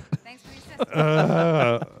not. Thanks for your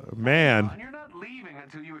assistance. Man. And you're not leaving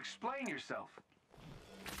until you explain yourself.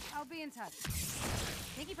 I'll be in touch.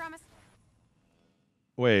 Pinky promise.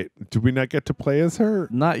 Wait, did we not get to play as her?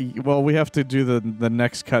 Not well. We have to do the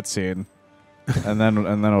next cutscene, and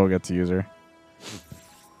then we'll get to use her.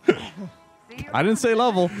 I didn't say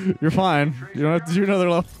level. You're fine. You don't have to do another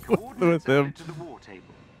level with him. To the war table.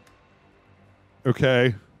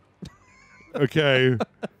 Okay. Okay. I'm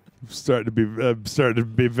starting to be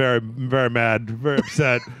very, very mad, very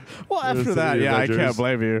upset. Well, after that, yeah, Avengers. I can't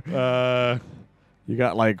blame you. You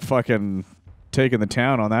got like fucking taking the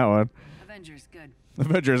town on that one. Avengers, good.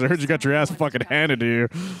 Avengers, I heard you got your ass fucking handed to you.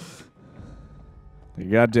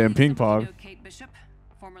 You goddamn ping pong. Kate Bishop,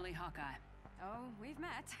 formerly Hawkeye. Oh, we've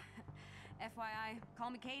met. FYI, call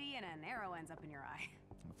me Katie and an arrow ends up in your eye.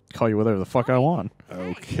 Call you whatever the fuck I want.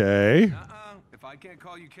 Okay. If I can't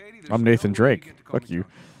call you Katie, I'm Nathan Drake. Fuck you.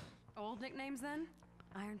 Old nicknames then?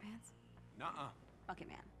 Iron Pants? Nuh-uh. Bucket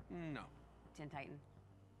Man? No. Tin Titan?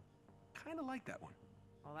 Kind of like that one.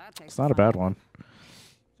 Well, that takes It's not a bad one.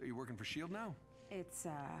 So you're working for S.H.I.E.L.D. now? It's,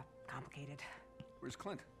 complicated. Where's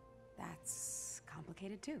Clint? That's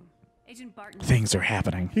complicated too. Agent Barton. Things are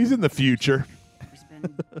happening. He's in the future. There's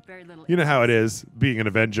been very little. You know how it is being an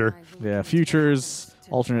Avenger. Yeah, futures,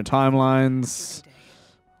 alternate timelines,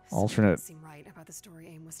 alternate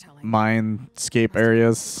mindscape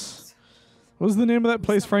areas. What was the name of that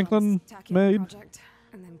place Franklin made? You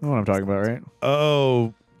know what I'm talking about, right?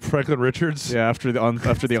 Oh, Franklin Richards. Yeah, after the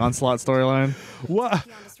Onslaught storyline. What?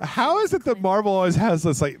 How is it that Marvel always has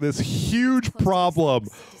this huge problem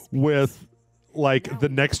with like the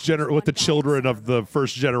next with the children of the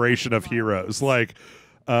first generation of heroes, like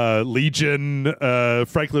Legion,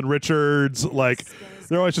 Franklin Richards, like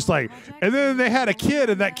They're always just like, and then they had a kid,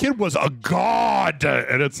 and that kid was a god,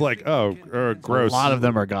 and it's like, oh, gross. A lot of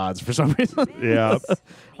them are gods for some reason. Yeah.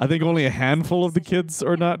 I think only a handful of the kids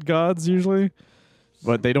are not gods usually,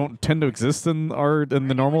 but they don't tend to exist in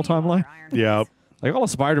the normal timeline. Yeah. Like all of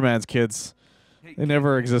Spider-Man's kids, they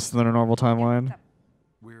never exist in the normal timeline.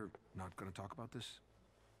 We're not going to talk about this.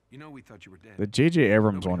 You know, we thought you were dead. The J.J.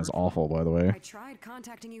 Abrams one is awful, by the way. I tried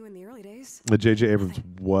contacting you in the early days. The J.J. Abrams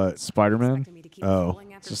what? Spider-Man? Oh.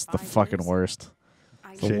 It's just the fucking worst.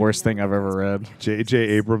 The worst thing I've ever read. J.J.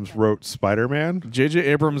 Abrams wrote Spider-Man? J.J.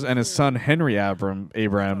 Abrams and his son Henry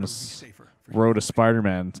Abrams wrote a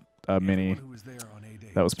Spider-Man mini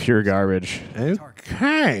that was pure garbage.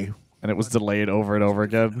 Okay. And it was delayed over and over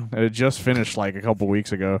again. And it just finished like a couple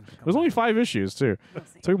weeks ago. It was only 5 issues, too. It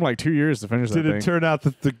took him like 2 years to finish that Did thing. it turn out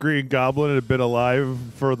that the Green Goblin had been alive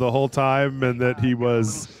for the whole time and that he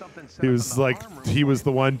was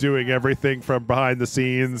the one doing everything from behind the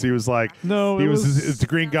scenes? He was like, No, he it was the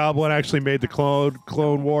Green Goblin actually made the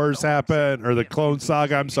Clone Wars happen, or the Clone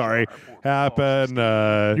Saga, I'm sorry, happen.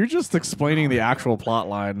 You're just explaining the actual plot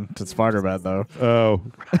line to Spider-Man, though. Oh.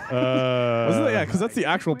 Wasn't it? Yeah, because that's the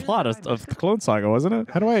actual plot of the Clone Saga, wasn't it?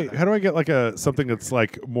 How do I get like something that's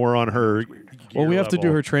like more on her gear Well, we have to do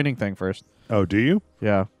level? her training thing first. Oh, do you?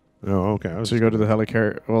 Yeah. Oh, okay. So you go to the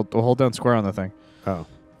helicarrier. Well, hold down square on the thing. Oh.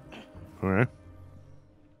 All right.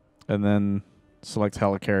 And then select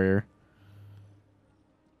helicarrier.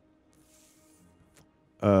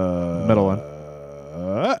 Middle one.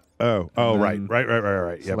 Right. then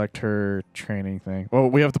Yep. Select her training thing. Well,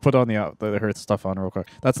 we have to put on her stuff on real quick.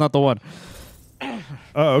 That's not the one.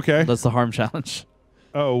 Oh, okay. That's the harm challenge.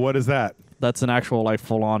 Oh, what is that? That's an actual like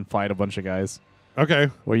full-on fight a bunch of guys. Okay.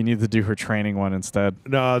 Well, you need to do her training one instead.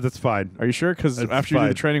 No, that's fine. Are you sure? Because It's after you do fine.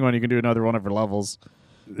 the training one, you can do another one of her levels.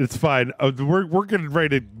 It's fine. We're getting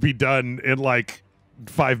ready to be done in like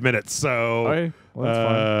 5 minutes. So, Okay. Well, that's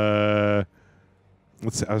fine.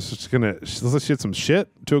 let's see. I was just gonna let's get some shit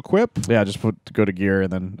to equip. Yeah, just go to gear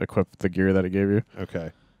and then equip the gear that it gave you,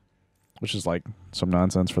 Okay. which is like some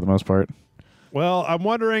nonsense for the most part. Well, I'm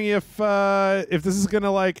wondering if this is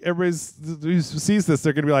gonna like everybody who sees this,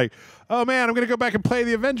 they're gonna be like, oh man, I'm gonna go back and play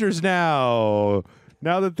the Avengers now.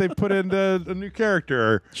 Now that they put in a new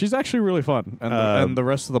character. She's actually really fun, and the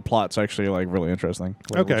rest of the plot's actually like really interesting.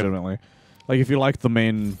 Like, Okay. legitimately. Like if you like the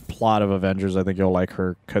main plot of Avengers, I think you'll like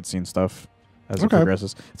her cutscene stuff as it Okay.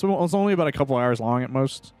 progresses. It's only about a couple hours long at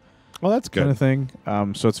most, Well, that's good. kind of thing.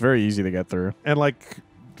 So it's very easy to get through. And like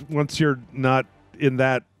once you're not in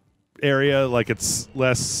that area, like it's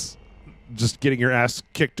less just getting your ass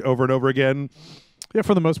kicked over and over again. Yeah,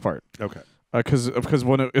 for the most part. Okay. Because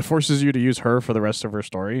when it forces you to use her for the rest of her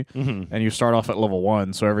story, and you start off at level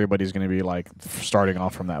 1, so everybody's going to be like starting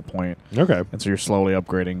off from that point, Okay. and so you're slowly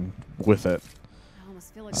upgrading with it. I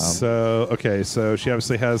almost feel like So she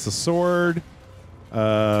obviously has the sword.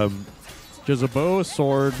 She has a bow, a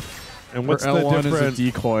sword. And Her what's the L1 difference? is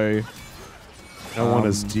a decoy. L1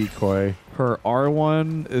 is decoy. Her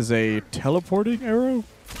R1 is a teleporting arrow,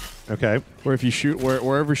 Okay. where if you shoot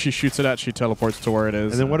wherever she shoots it at, she teleports to where it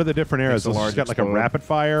is. And then what are the different arrows? Makes a She's large got like a explode. rapid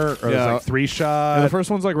fire, or there's Yeah. like 3-shot. Yeah, the first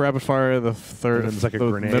one's like rapid fire. The third, And then it's like a the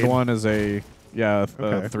grenade. mid one is a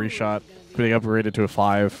Okay. 3-shot. They upgraded to a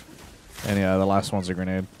 5, and yeah, the last one's a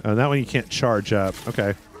grenade. And that one you can't charge up.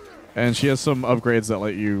 Okay. And she has some upgrades that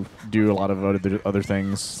let you do a lot of other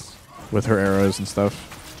things with her arrows and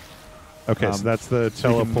stuff. Okay, so that's the so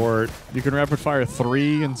you can- teleport. You can rapid fire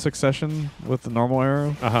 3 in succession with the normal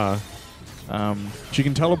arrow. She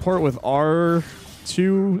can teleport with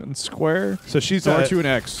R2 and square. So she's So at R2 and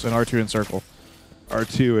X and R2 and circle.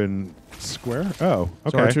 R2 and square? Oh,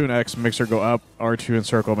 So okay. R2 and X makes her go up. R2 and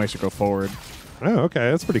circle makes her go forward. Oh,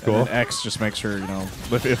 okay. That's pretty cool. And then X just makes her,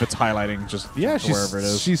 if it's highlighting, just Yeah, to wherever it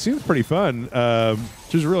is. she seems pretty fun.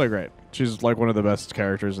 She's really great. She's like one of the best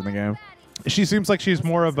characters in the game. She seems like she's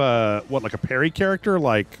more of a like a parry character,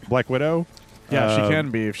 like Black Widow. Yeah, she can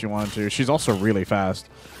be if she wanted to. She's also really fast.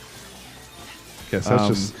 Guess that's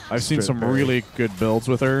just. I've seen straight some parry. really good builds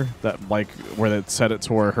with her that where they set it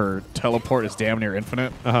to where her teleport is damn near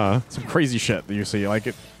infinite. Some crazy shit that you see. Like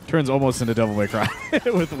it turns almost into Devil May Cry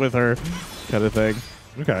with her kind of thing.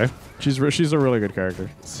 Okay. She's a really good character.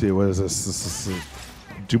 Let's see, what is this? This is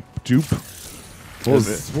dupe. What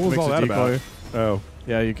was Makes all a that decoy. about? Oh.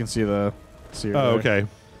 Yeah, you can see her Oh, there. okay.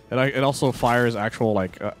 It also fires actual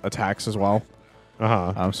attacks as well.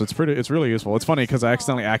 So it's really useful. It's funny because I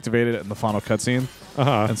accidentally activated it in the final cutscene,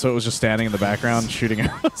 and so it was just standing in the background shooting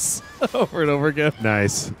at us over and over again.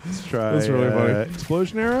 Nice. Let's try. That's really funny.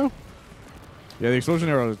 Explosion arrow. Yeah, the explosion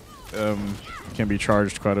arrow can be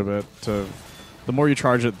charged quite a bit. The more you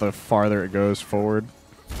charge it, the farther it goes forward.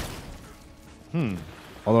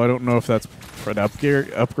 Although I don't know if that's for an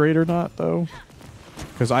upgrade or not, though.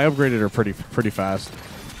 Because I upgraded her pretty fast.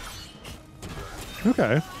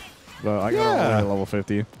 Okay. But I got all the way to level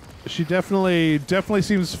 50. She definitely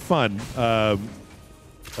seems fun.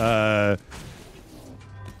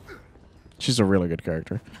 She's a really good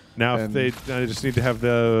character. Now, if they I just need to have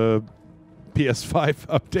the PS5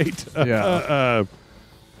 update. Yeah.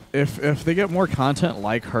 If they get more content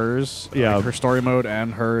like hers, like her story mode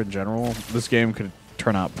and her in general, this game could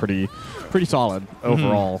turn out pretty solid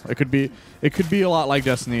overall. It could be a lot like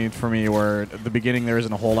Destiny for me, where at the beginning there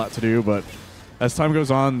isn't a whole lot to do, but as time goes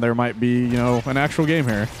on, there might be an actual game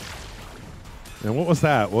here. And what was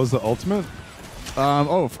that? What was the ultimate?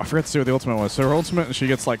 I forgot to say what the ultimate was. So her ultimate, she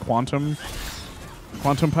gets like quantum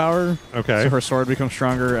power. Okay. So her sword becomes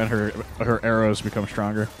stronger and her arrows become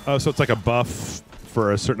stronger. Oh, so it's like a buff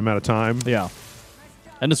for a certain amount of time. Yeah.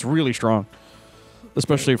 And it's really strong.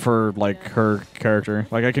 Especially for like her character.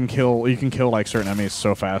 Like you can kill like certain enemies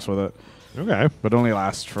so fast with it. Okay. But it only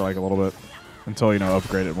lasts for like a little bit until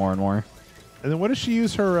upgrade it more and more. And then what does she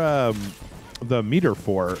use her the meter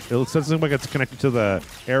for? It doesn't seem like it's connected to the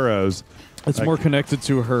arrows. It's more connected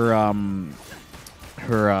to her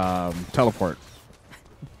teleport.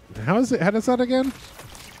 How is it? How does that again?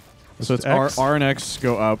 So it's R and X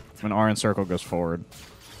go up, and R and circle goes forward.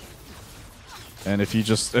 And if you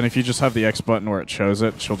just have the X button where it shows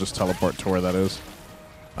it, she'll just teleport to where that is.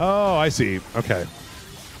 Oh, I see. Okay.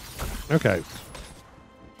 Okay.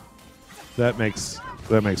 That makes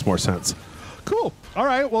more sense. Cool. All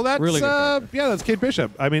right. Well, that's really good that's Kate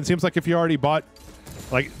Bishop. I mean, it seems like if you already bought,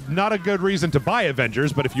 like, not a good reason to buy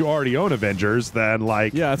Avengers, but if you already own Avengers, then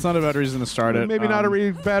like, yeah, it's not a bad reason to start it. Maybe not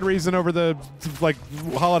a bad reason over the like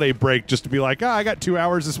holiday break just to be like, I got 2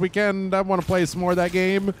 hours this weekend. I want to play some more of that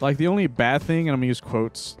game. Like the only bad thing, and I'm gonna use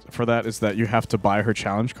quotes for that, is that you have to buy her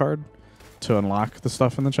challenge card to unlock the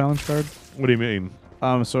stuff in the challenge card. What do you mean?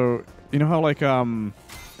 So you know how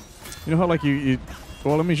you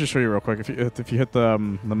well, let me just show you real quick. If you hit the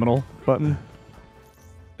middle button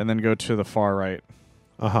and then go to the far right.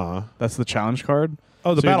 That's the challenge card.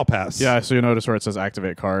 Oh, the battle pass. Yeah, so you notice where it says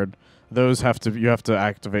activate card. Those you have to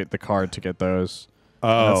activate the card to get those. Oh.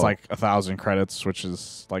 And that's like 1,000 credits, which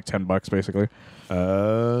is like $10 basically.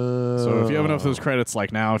 So if you have enough of those credits,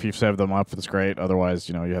 like now, if you've saved them up, it's great. Otherwise,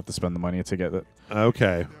 you have to spend the money to get it.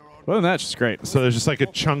 Okay. Other than that, it's just great. So there's just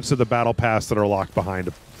like chunks of the battle pass that are locked behind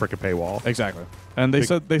a freaking paywall. Exactly. And they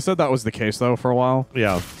said that was the case though for a while.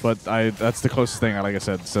 Yeah. But that's the closest thing, like I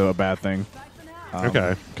said, to a bad thing.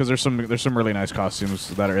 Okay. Because there's some really nice costumes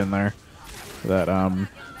that are in there that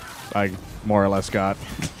I more or less got.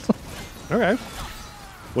 Okay.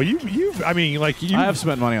 Well, I have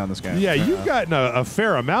spent money on this game. Yeah, you've gotten a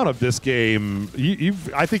fair amount of this game.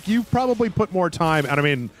 I think you've probably put more time. And I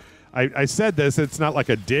mean, I said this. It's not like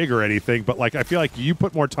a dig or anything, but like I feel like you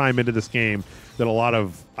put more time into this game than a lot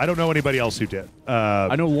of. I don't know anybody else who did.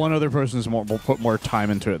 I know one other person who's will put more time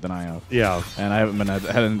into it than I have. Yeah, and I haven't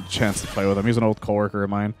had a chance to play with him. He's an old coworker of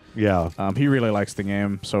mine. Yeah, he really likes the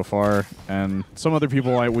game so far, and some other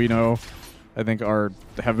people we know, I think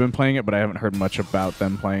have been playing it, but I haven't heard much about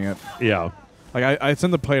them playing it. Yeah, like I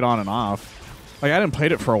tend to play it on and off. Like I hadn't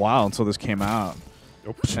played it for a while until this came out.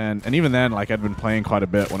 Oops. And even then, like I'd been playing quite a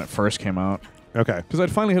bit when it first came out. Okay. Because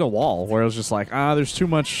I'd finally hit a wall where I was just like, there's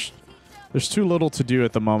too little to do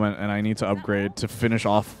at the moment, and I need to upgrade to finish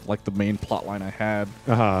off like the main plot line I had.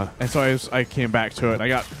 And so I came back to it.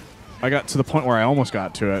 I got to the point where I almost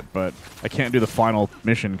got to it, but I can't do the final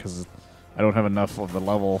mission because I don't have enough of the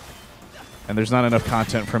level, and there's not enough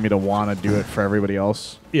content for me to want to do it for everybody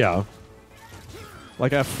else. Yeah.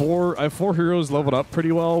 Like I have four heroes leveled up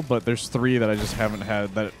pretty well, but there's 3 that I just haven't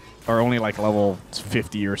had that are only like level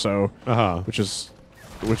 50 or so. Which is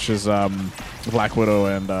Black Widow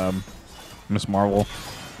and Miss Marvel.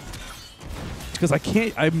 Because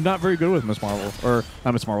I'm not very good with Miss Marvel, or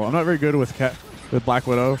not Miss Marvel. I'm not very good with Black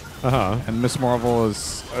Widow. And Miss Marvel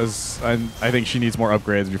I think she needs more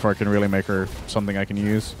upgrades before I can really make her something I can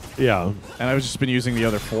use. Yeah. And I've just been using the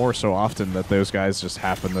other 4 so often that those guys just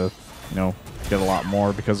happen to, get a lot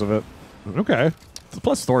more because of it. Okay.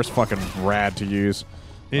 Plus, Thor's fucking rad to use.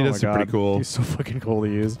 He is pretty cool. He's so fucking cool to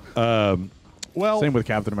use. Well, same with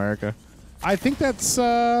Captain America. I think that's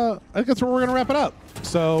where we're gonna wrap it up.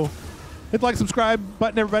 So, hit the like, subscribe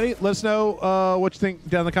button, everybody. Let us know what you think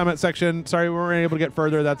down in the comment section. Sorry we weren't able to get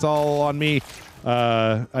further. That's all on me.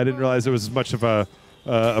 I didn't realize it was as much of a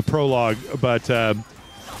prologue, but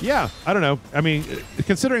yeah, I don't know. I mean,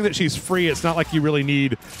 considering that she's free, it's not like you really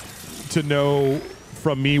need to know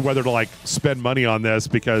from me whether to like spend money on this,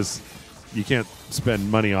 because you can't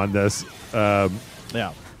spend money on this.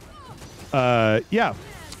 Yeah. Yeah.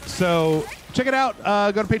 So check it out.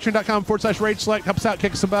 Go to patreon.com/rage select. Help us out.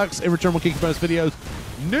 Kick us some bucks. In return, we'll kick bonus videos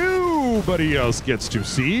nobody else gets to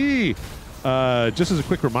see. Just as a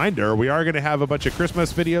quick reminder, we are going to have a bunch of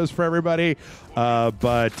Christmas videos for everybody.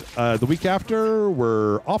 But the week after,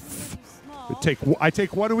 we're off. I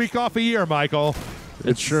take 1 week off a year, Michael.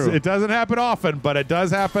 It's true. It doesn't happen often, but it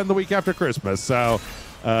does happen the week after Christmas. So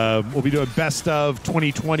we'll be doing best of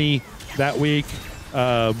 2020 that week,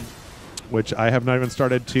 which I have not even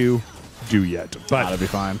started to do yet. But that'll be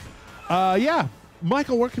fine. Yeah.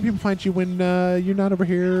 Michael, where can people find you when you're not over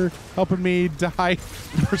here helping me die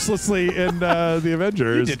mercilessly in the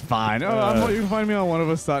Avengers? You did fine. You can find me on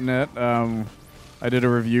oneofus.net. I did a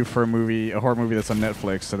review for a horror movie that's on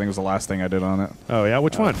Netflix. I think it was the last thing I did on it. Oh, yeah?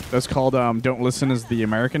 Which one? That's called Don't Listen is the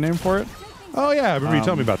American name for it. Oh, yeah. I remember you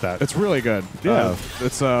telling me about that. It's really good. Yeah.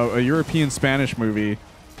 It's a European Spanish movie.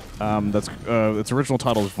 Its original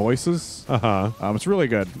title is Voices. It's really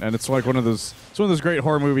good, and it's like one of those great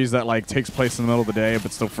horror movies that like takes place in the middle of the day,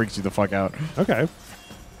 but still freaks you the fuck out. Okay.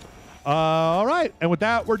 All right, and with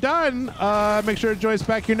that, we're done. Make sure to join us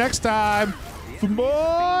back here next time for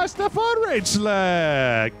more stuff on Rage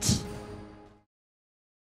Select.